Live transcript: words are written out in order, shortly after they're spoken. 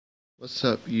What's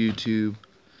up, YouTube?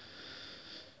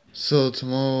 So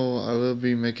tomorrow I will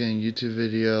be making a YouTube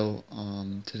video.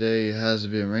 Today it has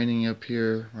been raining up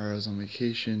here where I was on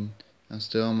vacation. I'm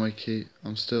still on my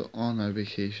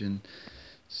vacation.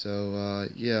 So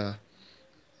yeah.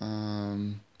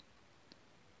 Soon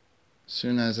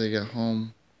as I get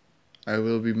home, I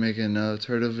will be making another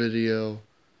turtle video.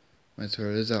 My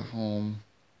turtle is at home.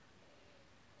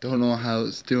 Don't know how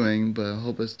it's doing, but I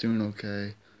hope it's doing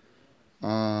okay.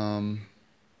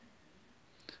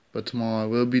 But tomorrow I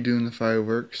will be doing the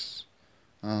fireworks.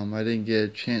 I didn't get a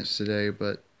chance today,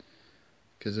 but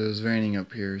because it was raining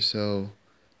up here, so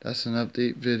that's an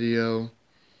update video.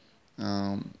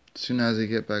 As soon as I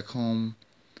get back home,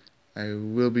 I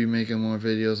will be making more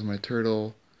videos of my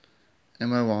turtle and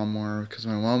my lawnmower, because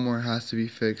my lawnmower has to be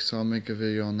fixed, so I'll make a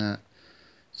video on that.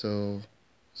 So,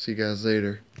 see you guys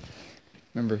later.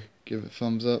 Remember, give it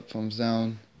thumbs up, thumbs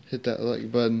down, hit that like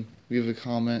button, leave a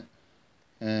comment,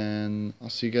 and I'll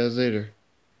see you guys later.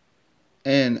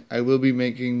 And I will be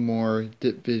making more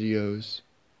dip videos,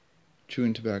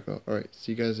 chewing tobacco. Alright,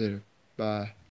 see you guys later. Bye.